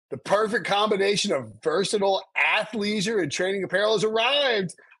The perfect combination of versatile athleisure and training apparel has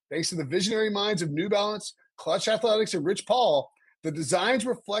arrived. Thanks to the visionary minds of New Balance, Clutch Athletics, and Rich Paul, the designs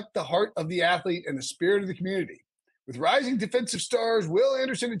reflect the heart of the athlete and the spirit of the community. With rising defensive stars Will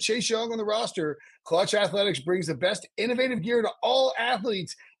Anderson and Chase Young on the roster, Clutch Athletics brings the best innovative gear to all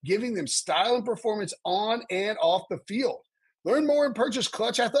athletes, giving them style and performance on and off the field. Learn more and purchase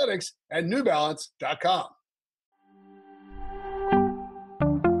Clutch Athletics at newbalance.com.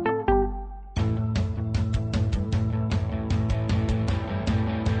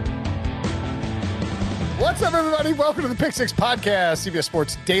 What's up, everybody? Welcome to the Pick Six Podcast, CBS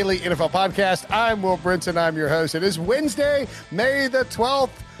Sports Daily NFL Podcast. I'm Will Brinson. I'm your host. It is Wednesday, May the 12th,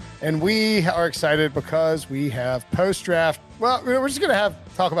 and we are excited because we have post-draft. Well, we're just going to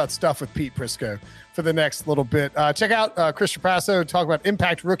talk about stuff with Pete Prisco for the next little bit. Check out Chris Trapasso, talk about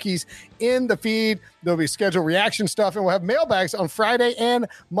impact rookies in the feed. There'll be scheduled reaction stuff, and we'll have mailbags on Friday and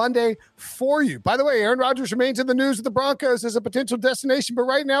Monday for you. By the way, Aaron Rodgers remains in the news with the Broncos as a potential destination, but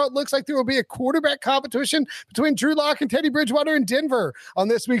right now it looks like there will be a quarterback competition between Drew Lock and Teddy Bridgewater in Denver. On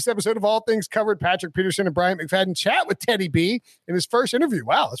this week's episode of All Things Covered, Patrick Peterson and Brian McFadden chat with Teddy B in his first interview.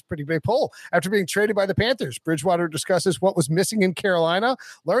 Wow, that's a pretty big poll. After being traded by the Panthers, Bridgewater discusses what was missing in Carolina,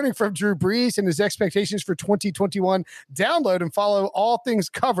 learning from Drew Brees and his expectations for 2021. Download and follow All Things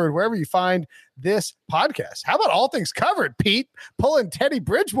Covered wherever you find this podcast. How about All Things Covered, Pete? Pulling Teddy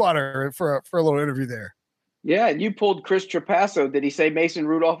Bridgewater for a little interview there. Yeah, and you pulled Chris Trapasso. Did he say Mason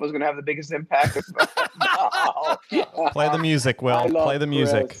Rudolph was going to have the biggest impact? No. Play the music, Will. Play the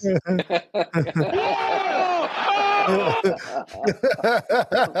music.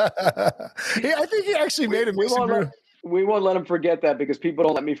 I think he actually made a Mason We won't let him forget that because people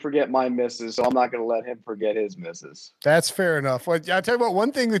don't let me forget my misses, so I'm not going to let him forget his misses. That's fair enough. Well, I'll tell you what,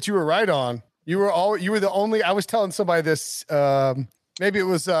 one thing that you were right on, you were the only, I was telling somebody this, maybe it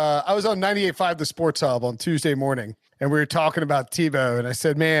was, I was on 98.5 The Sports Hub on Tuesday morning, and we were talking about Tebow, and I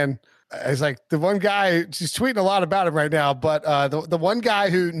said, man, I was like, the one guy, she's tweeting a lot about him right now, but the one guy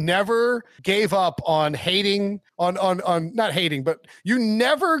who never gave up on hating, on not hating, but you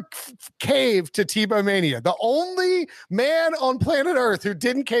never caved to Tebow Mania. The only man on planet Earth who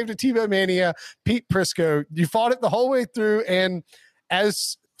didn't cave to Tebow Mania, Pete Prisco. You fought it the whole way through, and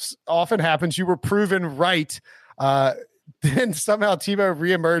as often happens, you were proven right. Then somehow Tebow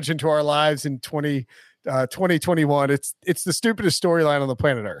reemerged into our lives in 2021. It's the stupidest storyline on the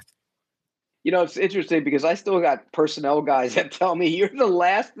planet Earth. You know, it's interesting because I still got personnel guys that tell me you were the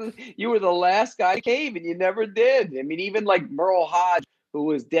last guy to cave, and you never did. I mean, even like Merle Hodge, who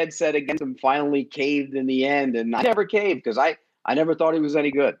was dead set against him, finally caved in the end. And I never caved because I never thought he was any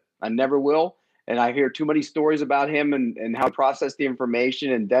good. I never will. And I hear too many stories about him and how he processed the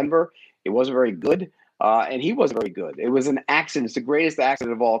information in Denver. It wasn't very good. And he wasn't very good. It was an accident. It's the greatest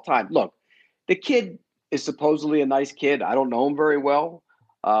accident of all time. Look, the kid is supposedly a nice kid. I don't know him very well.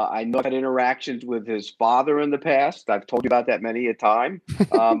 I know I've had interactions with his father in the past. I've told you about that many a time.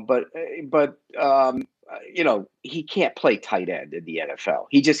 But you know, he can't play tight end in the NFL.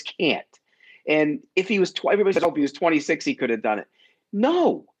 He just can't. And if he was, everybody says, oh, if he was 26, he could have done it.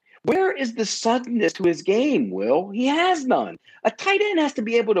 No. Where is the suddenness to his game, Will? He has none. A tight end has to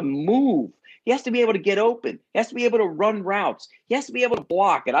be able to move. He has to be able to get open. He has to be able to run routes. He has to be able to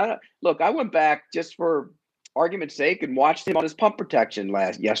block. And I went back just for argument's sake and watched him on his pump protection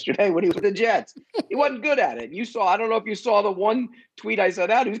yesterday when he was with the Jets. He wasn't good at it. And I don't know if you saw the one tweet I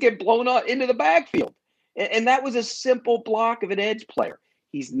sent out, he was getting blown up into the backfield. And that was a simple block of an edge player.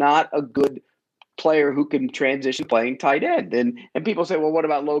 He's not a good player who can transition playing tight end. And people say, well, what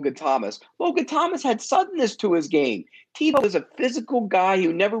about Logan Thomas? Logan Thomas had suddenness to his game. Tebow is a physical guy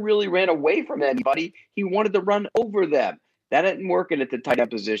who never really ran away from anybody. He wanted to run over them. That isn't working at the tight end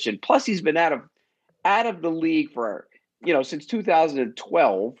position. Plus, he's been out of the league for, since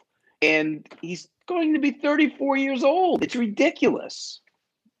 2012, and he's going to be 34 years old. It's ridiculous.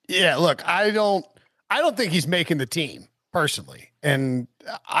 Yeah, look, I don't think he's making the team personally. And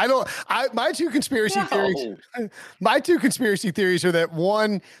my two conspiracy theories are that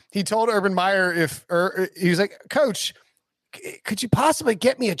one, he told Urban Meyer he was like, Coach, could you possibly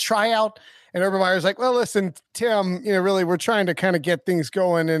get me a tryout? And Urban Meyer's like, well, listen, Tim, really, we're trying to kind of get things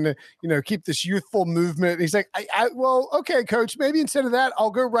going and, keep this youthful movement. And he's like, well, okay, Coach, maybe instead of that,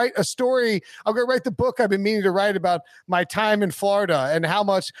 I'll go write a story. I'll go write the book I've been meaning to write about my time in Florida and how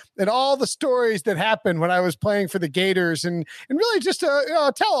much and all the stories that happened when I was playing for the Gators and really just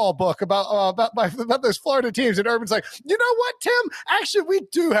a tell-all book about those Florida teams. And Urban's like, you know what, Tim? Actually, we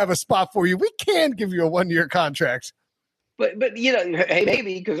do have a spot for you. We can give you a 1-year contract. But hey,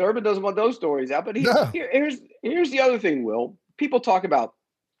 maybe because Urban doesn't want those stories out. But here's the other thing, Will. People talk about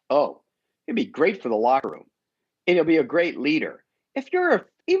Oh, he'd be great for the locker room, and he'll be a great leader.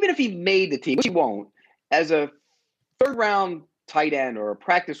 Even if he made the team, which he won't, as a third-round tight end or a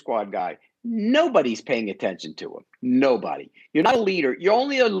practice squad guy, nobody's paying attention to him. Nobody. You're not a leader. You're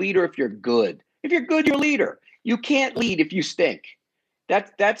only a leader if you're good. If you're good, you're a leader. You can't lead if you stink.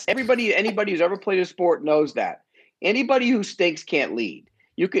 That's everybody. Anybody who's ever played a sport knows that. Anybody who stinks can't lead.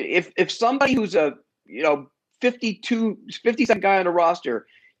 You could if somebody who's a 50-cent guy on the roster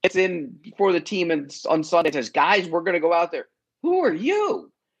gets in before the team and on Sunday and says, "Guys, we're going to go out there." Who are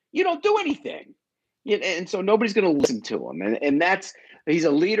you? You don't do anything. And so nobody's going to listen to him. And he's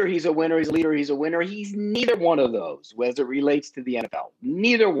a leader. He's a winner. He's a leader. He's a winner. He's neither one of those as it relates to the NFL.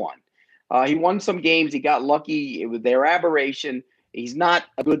 Neither one. He won some games. He got lucky. It was their aberration. He's not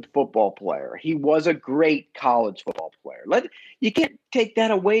a good football player. He was a great college football player. You can't take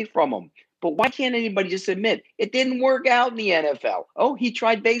that away from him. But why can't anybody just admit it didn't work out in the NFL? Oh, he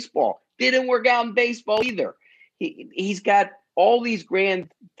tried baseball. Didn't work out in baseball either. He's got all these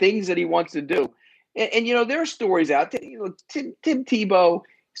grand things that he wants to do. And there are stories out there. Tim Tebow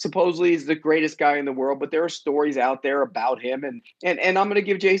supposedly is the greatest guy in the world, but there are stories out there about him. And I'm going to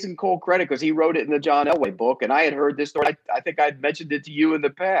give Jason Cole credit because he wrote it in the John Elway book. And I had heard this story. I think I'd mentioned it to you in the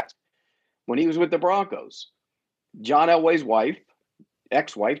past when he was with the Broncos. John Elway's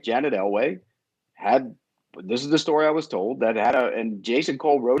ex-wife, Janet Elway, this is the story I was told, and Jason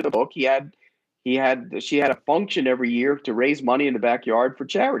Cole wrote in the book, she had a function every year to raise money in the backyard for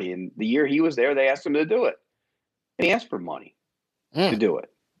charity. And the year he was there, they asked him to do it. And he asked for money to do it.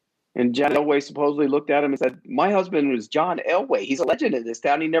 And John Elway supposedly looked at him and said, "My husband was John Elway. He's a legend in this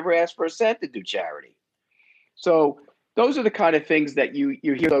town. He never asked for a cent to do charity." So those are the kind of things that you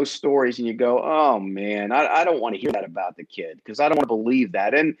hear those stories and you go, "Oh man, I don't want to hear that about the kid because I don't want to believe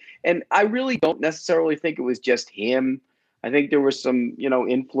that." And I really don't necessarily think it was just him. I think there were some,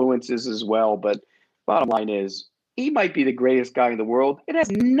 influences as well. But bottom line is, he might be the greatest guy in the world. It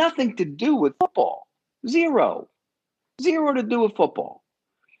has nothing to do with football. Zero to do with football.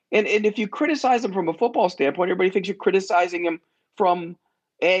 And if you criticize him from a football standpoint, everybody thinks you're criticizing him from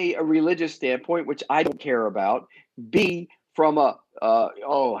a religious standpoint, which I don't care about. B, from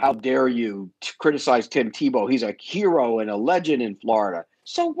how dare you criticize Tim Tebow? He's a hero and a legend in Florida.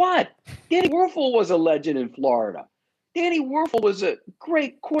 So what? Danny Werfel was a legend in Florida. Danny Werfel was a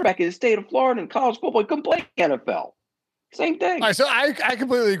great quarterback in the state of Florida in college football. He couldn't play NFL. Same thing. All right, so I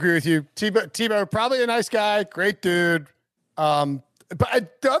completely agree with you. Tebow, probably a nice guy, great dude.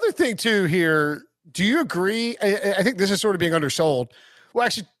 But the other thing too here, do you agree? I think this is sort of being undersold. Well,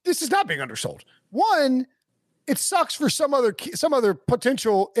 actually, this is not being undersold. One, it sucks for some other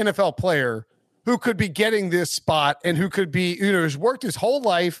potential NFL player who could be getting this spot and who could be, who's worked his whole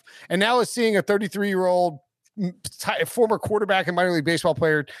life and now is seeing a 33-year-old former quarterback and minor league baseball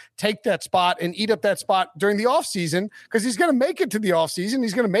player take that spot and eat up that spot during the offseason because he's going to make it to the offseason.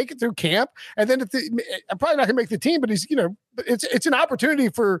 He's going to make it through camp. And then I'm probably not going to make the team, but he's, but it's an opportunity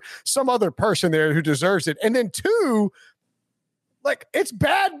for some other person there who deserves it. And then two, it's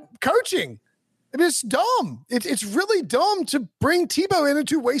bad coaching. I mean, it's dumb. It's really dumb to bring Tebow in and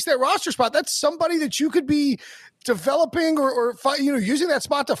to waste that roster spot. That's somebody that you could be developing or using that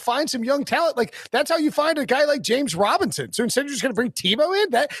spot to find some young talent. That's how you find a guy like James Robinson. So instead, you're just going to bring Tebow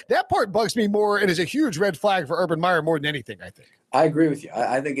in. That part bugs me more and is a huge red flag for Urban Meyer more than anything, I think. I agree with you.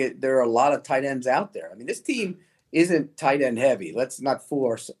 I think there are a lot of tight ends out there. I mean, this team isn't tight end heavy. Let's not fool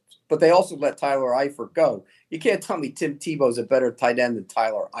ourselves. But they also let Tyler Eifert go. You can't tell me Tim Tebow's a better tight end than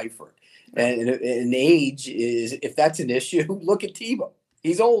Tyler Eifert. And age is, if that's an issue, look at Tebow.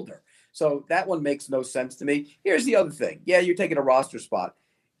 He's older. So that one makes no sense to me. Here's the other thing. Yeah, you're taking a roster spot.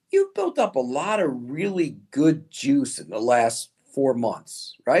 You've built up a lot of really good juice in the last 4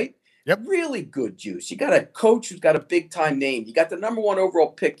 months, right? Yep. Really good juice. You got a coach who's got a big-time name. You got the number 1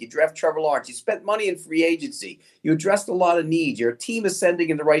 overall pick. You draft Trevor Lawrence. You spent money in free agency. You addressed a lot of needs. Your team is ascending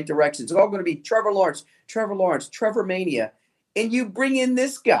in the right direction. It's all going to be Trevor Lawrence, Trevor Mania. And you bring in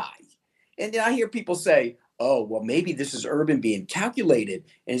this guy. And then I hear people say, oh, well, maybe this is Urban being calculated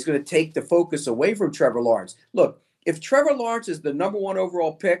and he's going to take the focus away from Trevor Lawrence. Look, if Trevor Lawrence is the number 1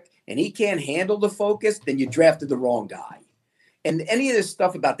 overall pick and he can't handle the focus, then you drafted the wrong guy. And any of this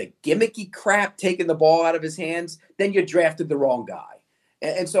stuff about the gimmicky crap, taking the ball out of his hands, then you drafted the wrong guy.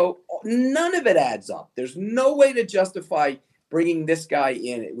 And so none of it adds up. There's no way to justify bringing this guy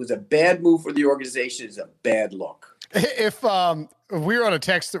in. It was a bad move for the organization. It's a bad look. If we were on a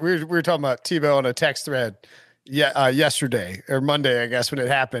text, we were talking about Tebow on a text thread. yesterday or Monday, I guess, when it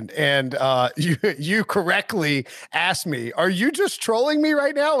happened. And you correctly asked me, are you just trolling me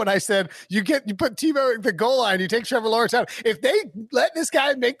right now? When I said you put Tebow at the goal line, you take Trevor Lawrence out. If they let this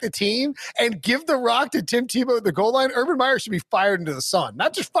guy make the team and give the rock to Tim Tebow at the goal line, Urban Meyer should be fired into the sun.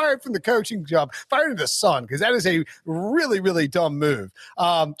 Not just fired from the coaching job, fired into the sun, because that is a really, really dumb move.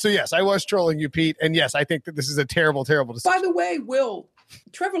 So yes, I was trolling you, Pete. And yes, I think that this is a terrible, terrible decision. By the way, Will,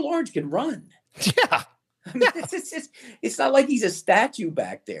 Trevor Lawrence can run. Yeah. I mean, it's not like he's a statue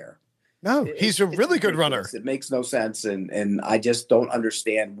back there. No, he's a really good runner. It makes no sense, and I just don't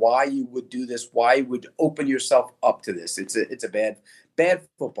understand why you would do this, why you would open yourself up to this. It's a bad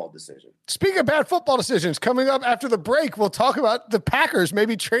football decision. Speaking of bad football decisions, coming up after the break, we'll talk about the Packers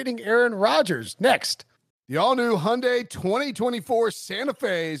maybe trading Aaron Rodgers next. The all-new Hyundai 2024 Santa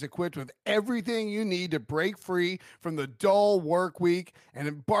Fe is equipped with everything you need to break free from the dull work week and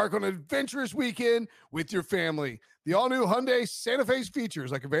embark on an adventurous weekend with your family. The all-new Hyundai Santa Fe's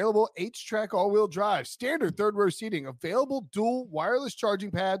features like available H-Track all-wheel drive, standard third-row seating, available dual wireless charging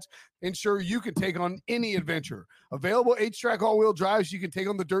pads, ensure you can take on any adventure. Available H-Track all-wheel drives, you can take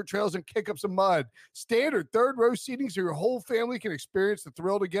on the dirt trails and kick up some mud. Standard third-row seating so your whole family can experience the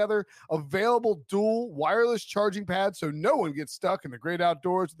thrill together. Available dual wireless charging pads so no one gets stuck in the great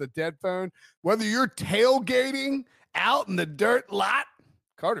outdoors with a dead phone. Whether you're tailgating out in the dirt lot,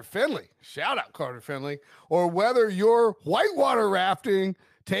 Carter Finley, shout out Carter Finley, or whether you're whitewater rafting,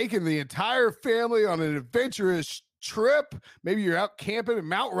 taking the entire family on an adventurous trip, maybe you're out camping at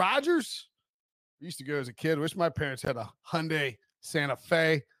Mount Rogers. I used to go as a kid. Wish my parents had a Hyundai Santa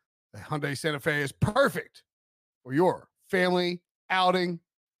Fe. The Hyundai Santa Fe is perfect for your family outing.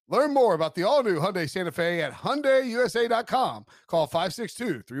 Learn more about the all-new Hyundai Santa Fe at HyundaiUSA.com. Call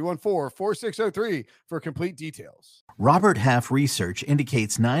 562-314-4603 for complete details. Robert Half research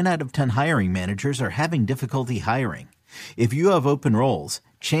indicates 9 out of 10 hiring managers are having difficulty hiring. If you have open roles,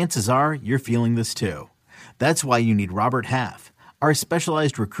 chances are you're feeling this too. That's why you need Robert Half. Our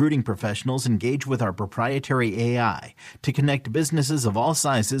specialized recruiting professionals engage with our proprietary AI to connect businesses of all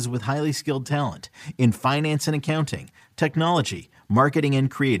sizes with highly skilled talent in finance and accounting, technology, marketing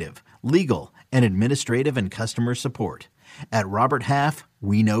and creative, legal, and administrative and customer support. At Robert Half,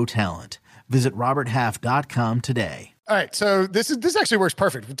 we know talent. Visit roberthalf.com today. All right, so this actually works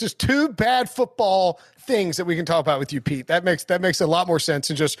perfect. Just two bad football things that we can talk about with you, Pete. That makes a lot more sense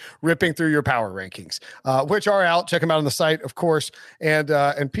than just ripping through your power rankings, which are out. Check them out on the site, of course.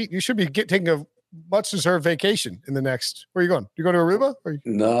 And Pete, you should be taking a much deserved vacation in the next. Where are you going? You go to Aruba?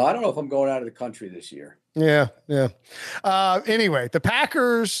 No, I don't know if I'm going out of the country this year. Yeah. Anyway, the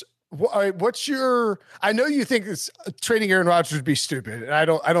Packers. What's your? I know you think it's trading Aaron Rodgers would be stupid, and I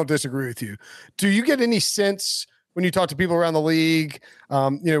don't disagree with you. Do you get any sense when you talk to people around the league?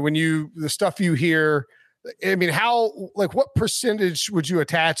 When the stuff you hear, I mean, what percentage would you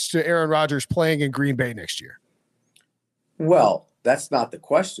attach to Aaron Rodgers playing in Green Bay next year? Well, that's not the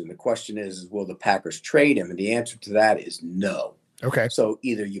question. The question is, will the Packers trade him? And the answer to that is no. Okay. So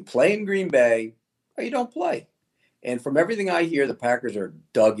either you play in Green Bay or you don't play. And from everything I hear, the Packers are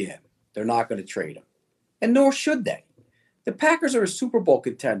dug in. They're not going to trade him. And nor should they. The Packers are a Super Bowl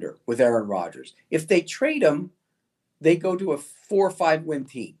contender with Aaron Rodgers. If they trade him, they go to a 4 or 5 win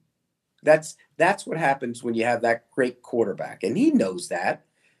team. That's what happens when you have that great quarterback. And he knows that.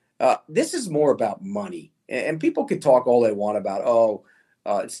 This is more about money. And people can talk all they want about,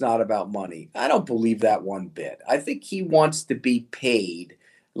 it's not about money. I don't believe that one bit. I think he wants to be paid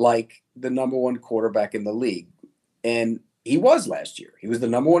like the number one quarterback in the league. And he was last year. He was the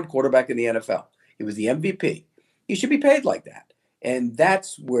number one quarterback in the NFL. He was the MVP. He should be paid like that. And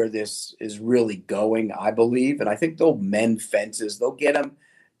that's where this is really going, I believe. And I think they'll mend fences. They'll get him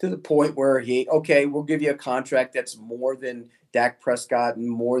to the point where we'll give you a contract that's more than Dak Prescott and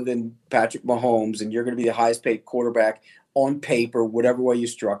more than Patrick Mahomes, and you're going to be the highest paid quarterback on paper, whatever way you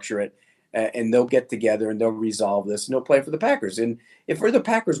structure it. And they'll get together and they'll resolve this and they'll play for the Packers. And if we're the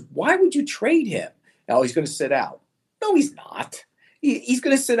Packers, why would you trade him? Oh, he's going to sit out. No, he's not. He's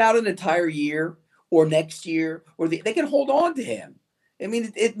going to sit out an entire year or next year, or they can hold on to him. I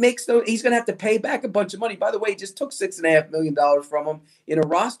mean, he's going to have to pay back a bunch of money. By the way, he just took $6.5 million from him in a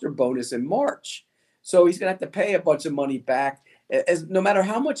roster bonus in March. So he's going to have to pay a bunch of money back. No matter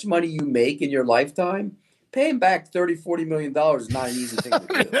how much money you make in your lifetime, paying back $30-40 million is not an easy thing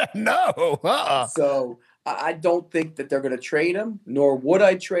to do. No. So I don't think that they're going to trade him, nor would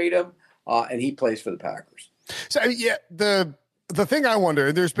I trade him. And he plays for the Packers. So yeah, the thing I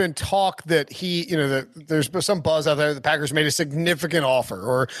wonder, there's been talk that there's been some buzz out there. The Packers made a significant offer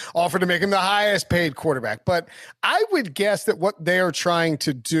or offered to make him the highest paid quarterback. But I would guess that what they're trying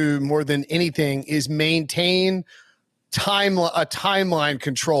to do more than anything is maintain a timeline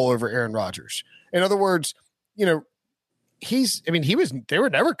control over Aaron Rodgers. In other words, they were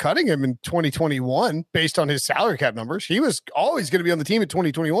never cutting him in 2021 based on his salary cap numbers. He was always going to be on the team in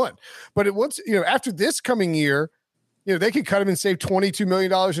 2021. But after this coming year, they could cut him and save $22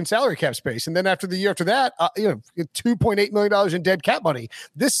 million in salary cap space. And then after the year after that, $2.8 million in dead cap money.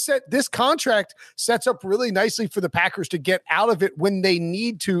 This contract sets up really nicely for the Packers to get out of it when they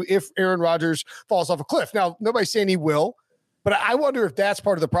need to, if Aaron Rodgers falls off a cliff. Now, nobody's saying he will, but I wonder if that's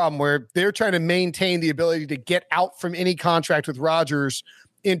part of the problem where they're trying to maintain the ability to get out from any contract with Rodgers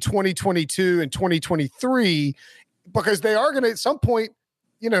in 2022 and 2023, because they are going to, at some point,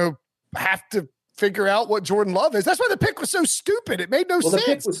 have to figure out what Jordan Love is. That's why the pick was so stupid. It made no sense.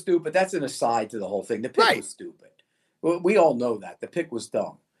 The pick was stupid. That's an aside to the whole thing. The pick was stupid. We all know that. The pick was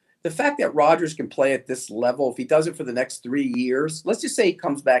dumb. The fact that Rodgers can play at this level, if he does it for the next 3 years, let's just say he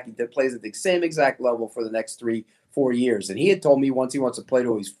comes back and plays at the same exact level for the next 3-4 years. And he had told me once he wants to play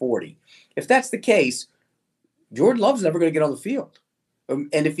till he's 40. If that's the case, Jordan Love's never going to get on the field. And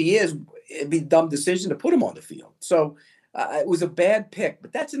if he is, it'd be a dumb decision to put him on the field. So it was a bad pick,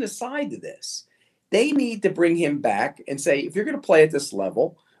 but that's an aside to this. They need to bring him back and say, if you're going to play at this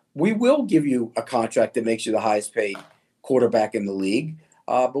level, we will give you a contract that makes you the highest paid quarterback in the league.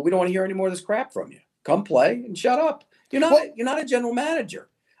 But we don't want to hear any more of this crap from you. Come play and shut up. You're not a general manager.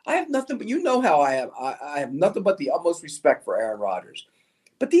 I have nothing but how I am. I have nothing but the utmost respect for Aaron Rodgers.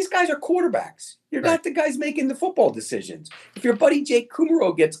 But these guys are quarterbacks. You're not the guys making the football decisions. If your buddy Jake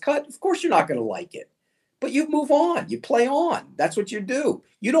Kumaro gets cut, of course you're not going to like it. But you move on. You play on. That's what you do.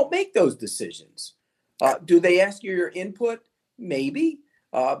 You don't make those decisions. Do they ask you your input? Maybe.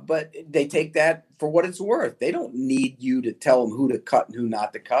 But they take that for what it's worth. They don't need you to tell them who to cut and who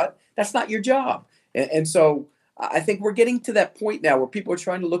not to cut. That's not your job. And so I think we're getting to that point now where people are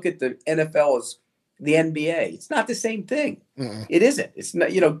trying to look at the NFL as the NBA. It's not the same thing. Mm-hmm. It isn't. It's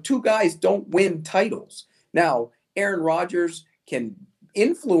not, two guys don't win titles. Now, Aaron Rodgers can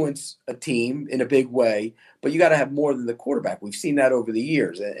influence a team in a big way, but you got to have more than the quarterback. We've seen that over the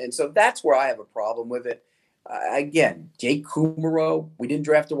years. And so that's where I have a problem with it. Again, Jake Kumaro, we didn't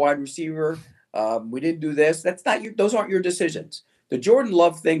draft a wide receiver. We didn't do this. Those aren't your decisions. The Jordan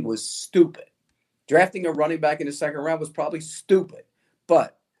Love thing was stupid. Drafting a running back in the second round was probably stupid.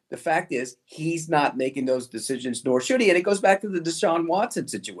 But the fact is, he's not making those decisions, nor should he. And it goes back to the Deshaun Watson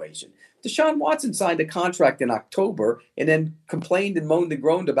situation. Deshaun Watson signed a contract in October and then complained and moaned and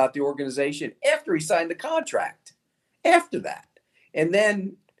groaned about the organization after he signed the contract. After that. And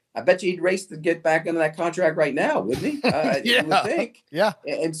then I bet you he'd race to get back into that contract right now, wouldn't he? You would think. Yeah.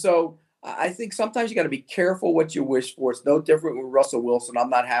 And so I think sometimes you got to be careful what you wish for. It's no different with Russell Wilson. I'm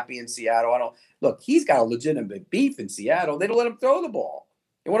not happy in Seattle. Look, he's got a legitimate beef in Seattle. They don't let him throw the ball.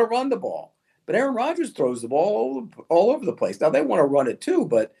 They want to run the ball. But Aaron Rodgers throws the ball all over the place. Now, they want to run it too,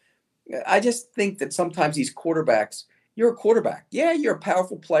 but I just think that sometimes these quarterbacks, you're a quarterback. Yeah, you're a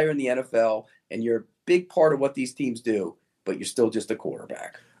powerful player in the NFL, and you're a big part of what these teams do, but you're still just a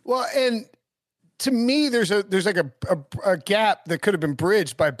quarterback. Well, and to me, there's like a gap that could have been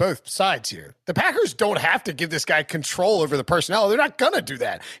bridged by both sides here. The Packers don't have to give this guy control over the personnel. They're not gonna do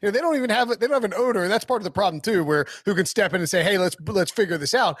that. They don't even have they don't have an owner, and that's part of the problem too, who can step in and say, "Hey, let's figure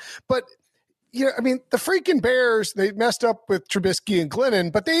this out." But the freaking Bears, they messed up with Trubisky and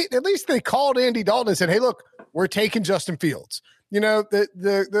Glennon, but at least they called Andy Dalton and said, "Hey, look, we're taking Justin Fields."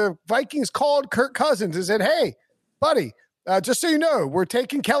 The Vikings called Kirk Cousins and said, "Hey, buddy. Just so you know, we're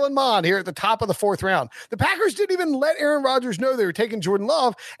taking Kellen Mond here at the top of the 4th round." The Packers didn't even let Aaron Rodgers know they were taking Jordan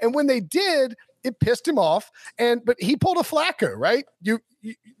Love, and when they did, it pissed him off. But he pulled a Flacco, right?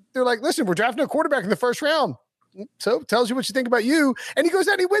 They're like, "Listen, we're drafting a quarterback in the 1st round, so it tells you what you think about you." And he goes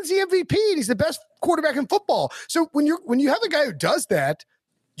out and he wins the MVP, and he's the best quarterback in football. So when you have a guy who does that,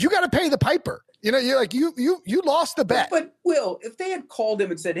 you got to pay the piper. You're like, you lost the bet. But Will, if they had called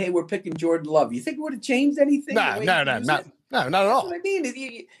him and said, "Hey, we're picking Jordan Love," you think it would have changed anything? No, not at all. That's what I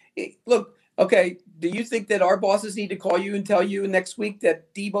mean. Look, okay, do you think that our bosses need to call you and tell you next week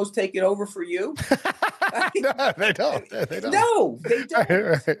that Debo's taking over for you? No, they don't. No, they don't.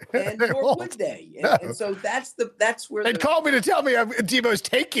 And nor would they. And so that's where they'd call me to tell me Debo's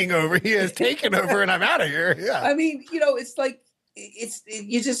taking over. He has taken over, and I'm out of here. Yeah. I mean, it's like,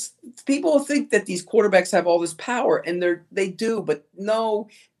 people think that these quarterbacks have all this power, and they do, but no,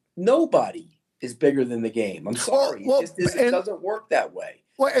 nobody is bigger than the game. I'm sorry. It doesn't work that way.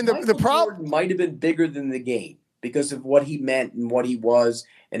 Well, and the problem might have been bigger than the game. because of what he meant and what he was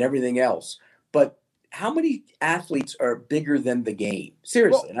and everything else. But how many athletes are bigger than the game?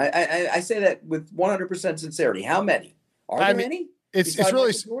 Seriously. Well, and I say that with 100% sincerity. How many? Are there any? It's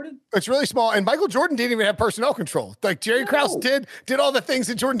really small. And Michael Jordan didn't even have personnel control. Like Jerry Krause did all the things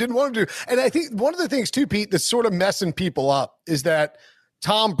that Jordan didn't want to do. And I think one of the things too, Pete, that's sort of messing people up is that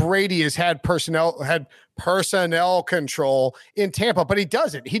Tom Brady has had personnel control in Tampa, but he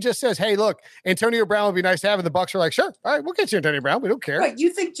doesn't. He just says, hey, look, Antonio Brown would be nice to have. And the Bucs are like, sure. All right, we'll get you Antonio Brown. We don't care. Right.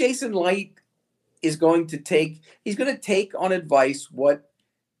 You think Jason Light is going to take on advice what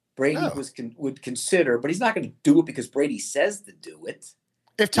Brady would consider, but he's not going to do it because Brady says to do it.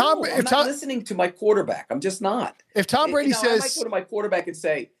 I'm not listening to my quarterback. I'm just not. If Tom Brady says, I might go to my quarterback and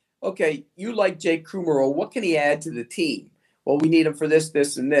say, okay, you like Jake Kumerow. What can he add to the team? Well, we need him for this,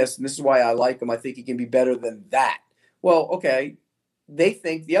 this, and this. And this is why I like him. I think he can be better than that. Well, okay. They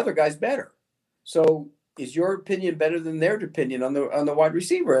think the other guy's better. So is your opinion better than their opinion on the wide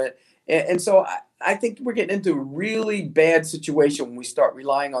receiver? And so I think we're getting into a really bad situation when we start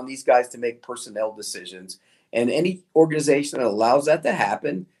relying on these guys to make personnel decisions. And any organization that allows that to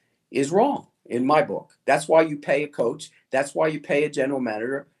happen is wrong in my book. That's why you pay a coach. That's why you pay a general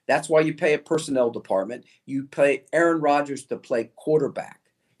manager. That's why you pay a personnel department. You pay Aaron Rodgers to play quarterback.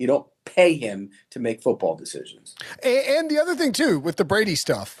 You don't pay him to make football decisions. And the other thing, too, with the Brady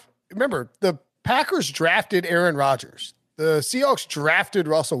stuff, remember, the Packers drafted Aaron Rodgers. The Seahawks drafted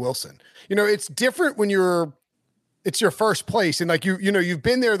Russell Wilson. You know, it's different when it's your first place and like you've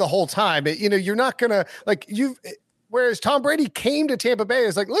been there the whole time. You're not gonna whereas Tom Brady came to Tampa Bay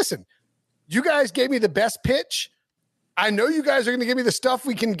is like, listen, you guys gave me the best pitch. I know you guys are going to give me the stuff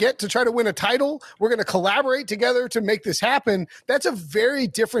we can get to try to win a title. We're going to collaborate together to make this happen. That's a very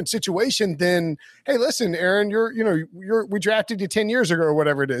different situation than, hey, listen, Aaron, we drafted you 10 years ago or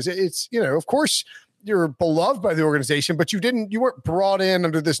whatever it is. It's, of course you're beloved by the organization, but you weren't brought in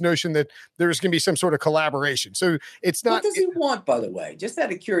under this notion that there's going to be some sort of collaboration. So it's not. What does he want, by the way? Just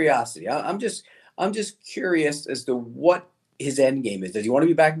out of curiosity. I'm just curious as to what his end game is. Does he want to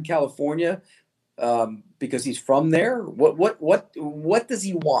be back in California? Because he's from there. What does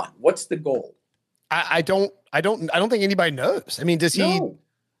he want? What's the goal? I don't think anybody knows. I mean, does he? No.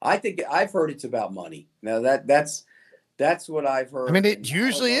 I think I've heard it's about money. Now that's what I've heard. I mean, it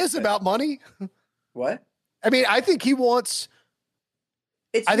usually is about money. What? I mean, I think he wants.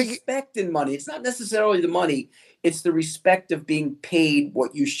 It's respect and money. It's not necessarily the money. It's the respect of being paid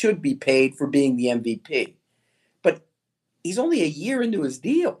what you should be paid for being the MVP. But he's only a year into his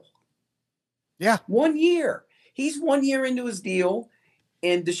deal. Yeah. 1 year. He's 1 year into his deal,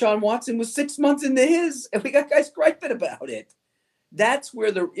 and Deshaun Watson was 6 months into his, and we got guys griping about it. That's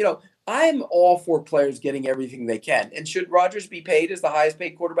where I'm all for players getting everything they can. And should Rodgers be paid as the highest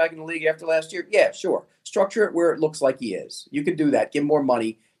paid quarterback in the league after last year? Yeah, sure. Structure it where it looks like he is. You can do that. Give him more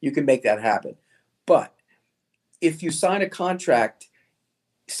money. You can make that happen. But if you sign a contract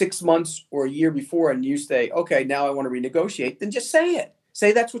 6 months or a year before and you say, okay, now I want to renegotiate, then just say it.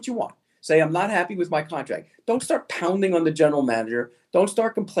 Say that's what you want. Say, I'm not happy with my contract. Don't start pounding on the general manager. Don't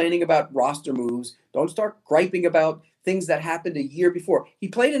start complaining about roster moves. Don't start griping about things that happened a year before. He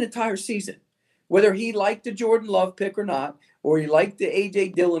played an entire season. Whether he liked the Jordan Love pick or not, or he liked the A.J.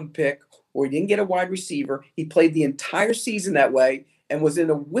 Dillon pick, or he didn't get a wide receiver, he played the entire season that way and was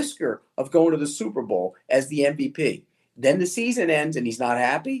in a whisker of going to the Super Bowl as the MVP. Then the season ends and he's not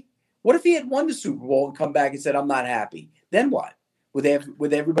happy. What if he had won the Super Bowl and come back and said, I'm not happy? Then what? Would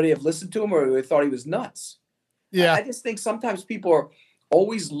everybody have listened to him, or would they thought he was nuts? Yeah. I just think sometimes people are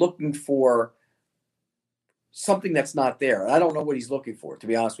always looking for something that's not there. I don't know what he's looking for, to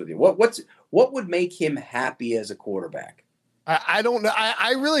be honest with you. What would make him happy as a quarterback? I don't know.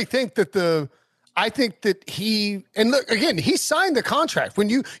 I really think that I think that he, and look, again, he signed the contract. When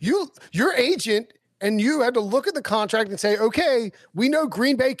your agent and you had to look at the contract and say, okay, we know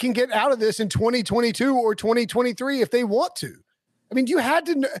Green Bay can get out of this in 2022 or 2023 if they want to. I mean, you had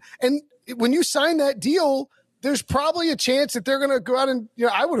to know, and when you sign that deal, there's probably a chance that they're going to go out and,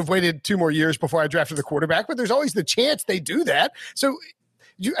 I would have waited 2 more years before I drafted the quarterback, but there's always the chance they do that. So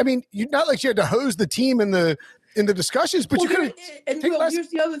you're not like you had to hose the team in the discussions, but you could. And here's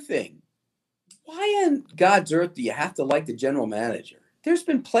the other thing. Why on God's earth do you have to like the general manager? There's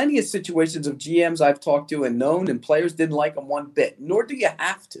been plenty of situations of GMs I've talked to and known, and players didn't like them one bit, nor do you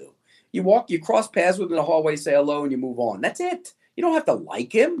have to. You cross paths with him in the hallway, say hello, and you move on. That's it. You don't have to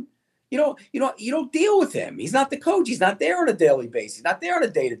like him. You don't deal with him. He's not the coach. He's not there on a daily basis. He's not there on a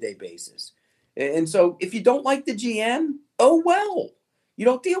day-to-day basis. And so if you don't like the GM, oh, well, you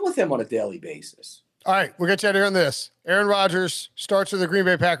don't deal with him on a daily basis. All right, we'll get you out of here on this. Aaron Rodgers starts with the Green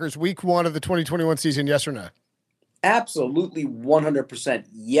Bay Packers week 1 of the 2021 season, yes or no? Absolutely 100%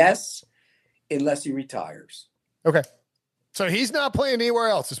 yes, unless he retires. Okay. So he's not playing anywhere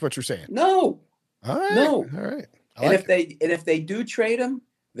else, is what you're saying? No. All right. No. All right. And if they do trade him,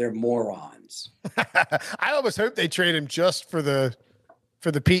 they're morons. I almost hope they trade him just for the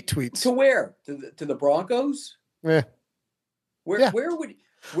Pete tweets. To where? To the Broncos? Yeah. Where would?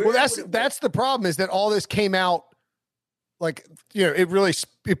 That's the problem, is that all this came out like,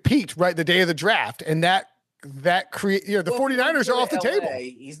 it peaked right the day of the draft, and that create, the 49ers are off the table.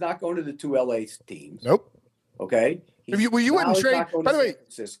 He's not going to the two LA teams. Nope. Okay. You wouldn't trade. By the way,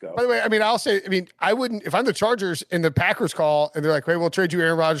 I wouldn't, if I'm the Chargers and the Packers call and they're like, "Hey, we'll trade you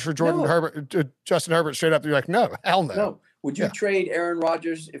Aaron Rodgers for Justin Herbert straight up." You're like, "No, hell no." No. Would you trade Aaron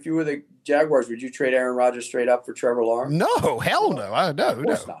Rodgers if you were the Jaguars? Would you trade Aaron Rodgers straight up for Trevor Lawrence? No, hell no. Of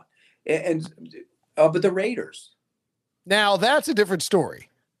course not. But the Raiders. Now that's a different story.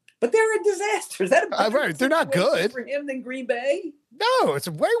 But they're a disaster. Is that right? They're not good for him than Green Bay. No, it's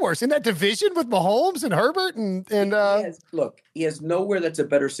way worse in that division with Mahomes and Herbert and. He has nowhere that's a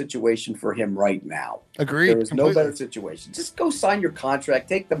better situation for him right now. Agreed. There is no better situation. Just go sign your contract,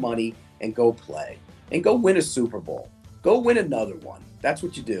 take the money, and go play, and go win a Super Bowl. Go win another one. That's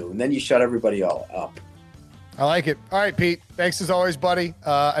what you do, and then you shut everybody all up. I like it. All right, Pete. Thanks as always, buddy.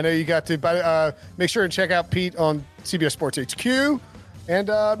 I know you got to make sure and check out Pete on CBS Sports HQ. And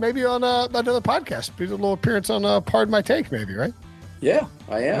maybe on another podcast, do a little appearance on Pardon My Take, maybe, right? Yeah,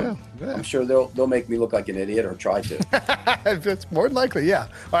 I am. Yeah. I'm sure they'll make me look like an idiot or try to. It's more than likely, yeah.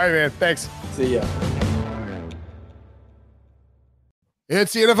 All right, man. Thanks. See ya.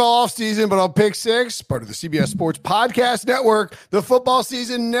 It's the NFL offseason, but on Pick Six, part of the CBS Sports Podcast Network, the football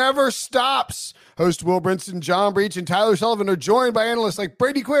season never stops. Host Will Brinson, John Breach, and Tyler Sullivan are joined by analysts like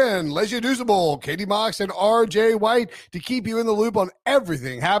Brady Quinn, Lesia Duzable, Katie Mox, and RJ White to keep you in the loop on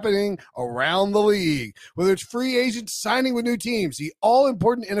everything happening around the league. Whether it's free agents signing with new teams, the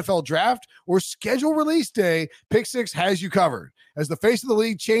all-important NFL draft, or schedule release day, Pick Six has you covered. As the face of the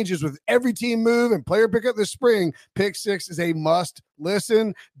league changes with every team move and player pickup this spring, Pick Six is a must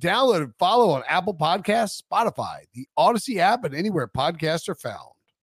listen. Download and follow on Apple Podcasts, Spotify, the Odyssey app, and anywhere podcasts are found.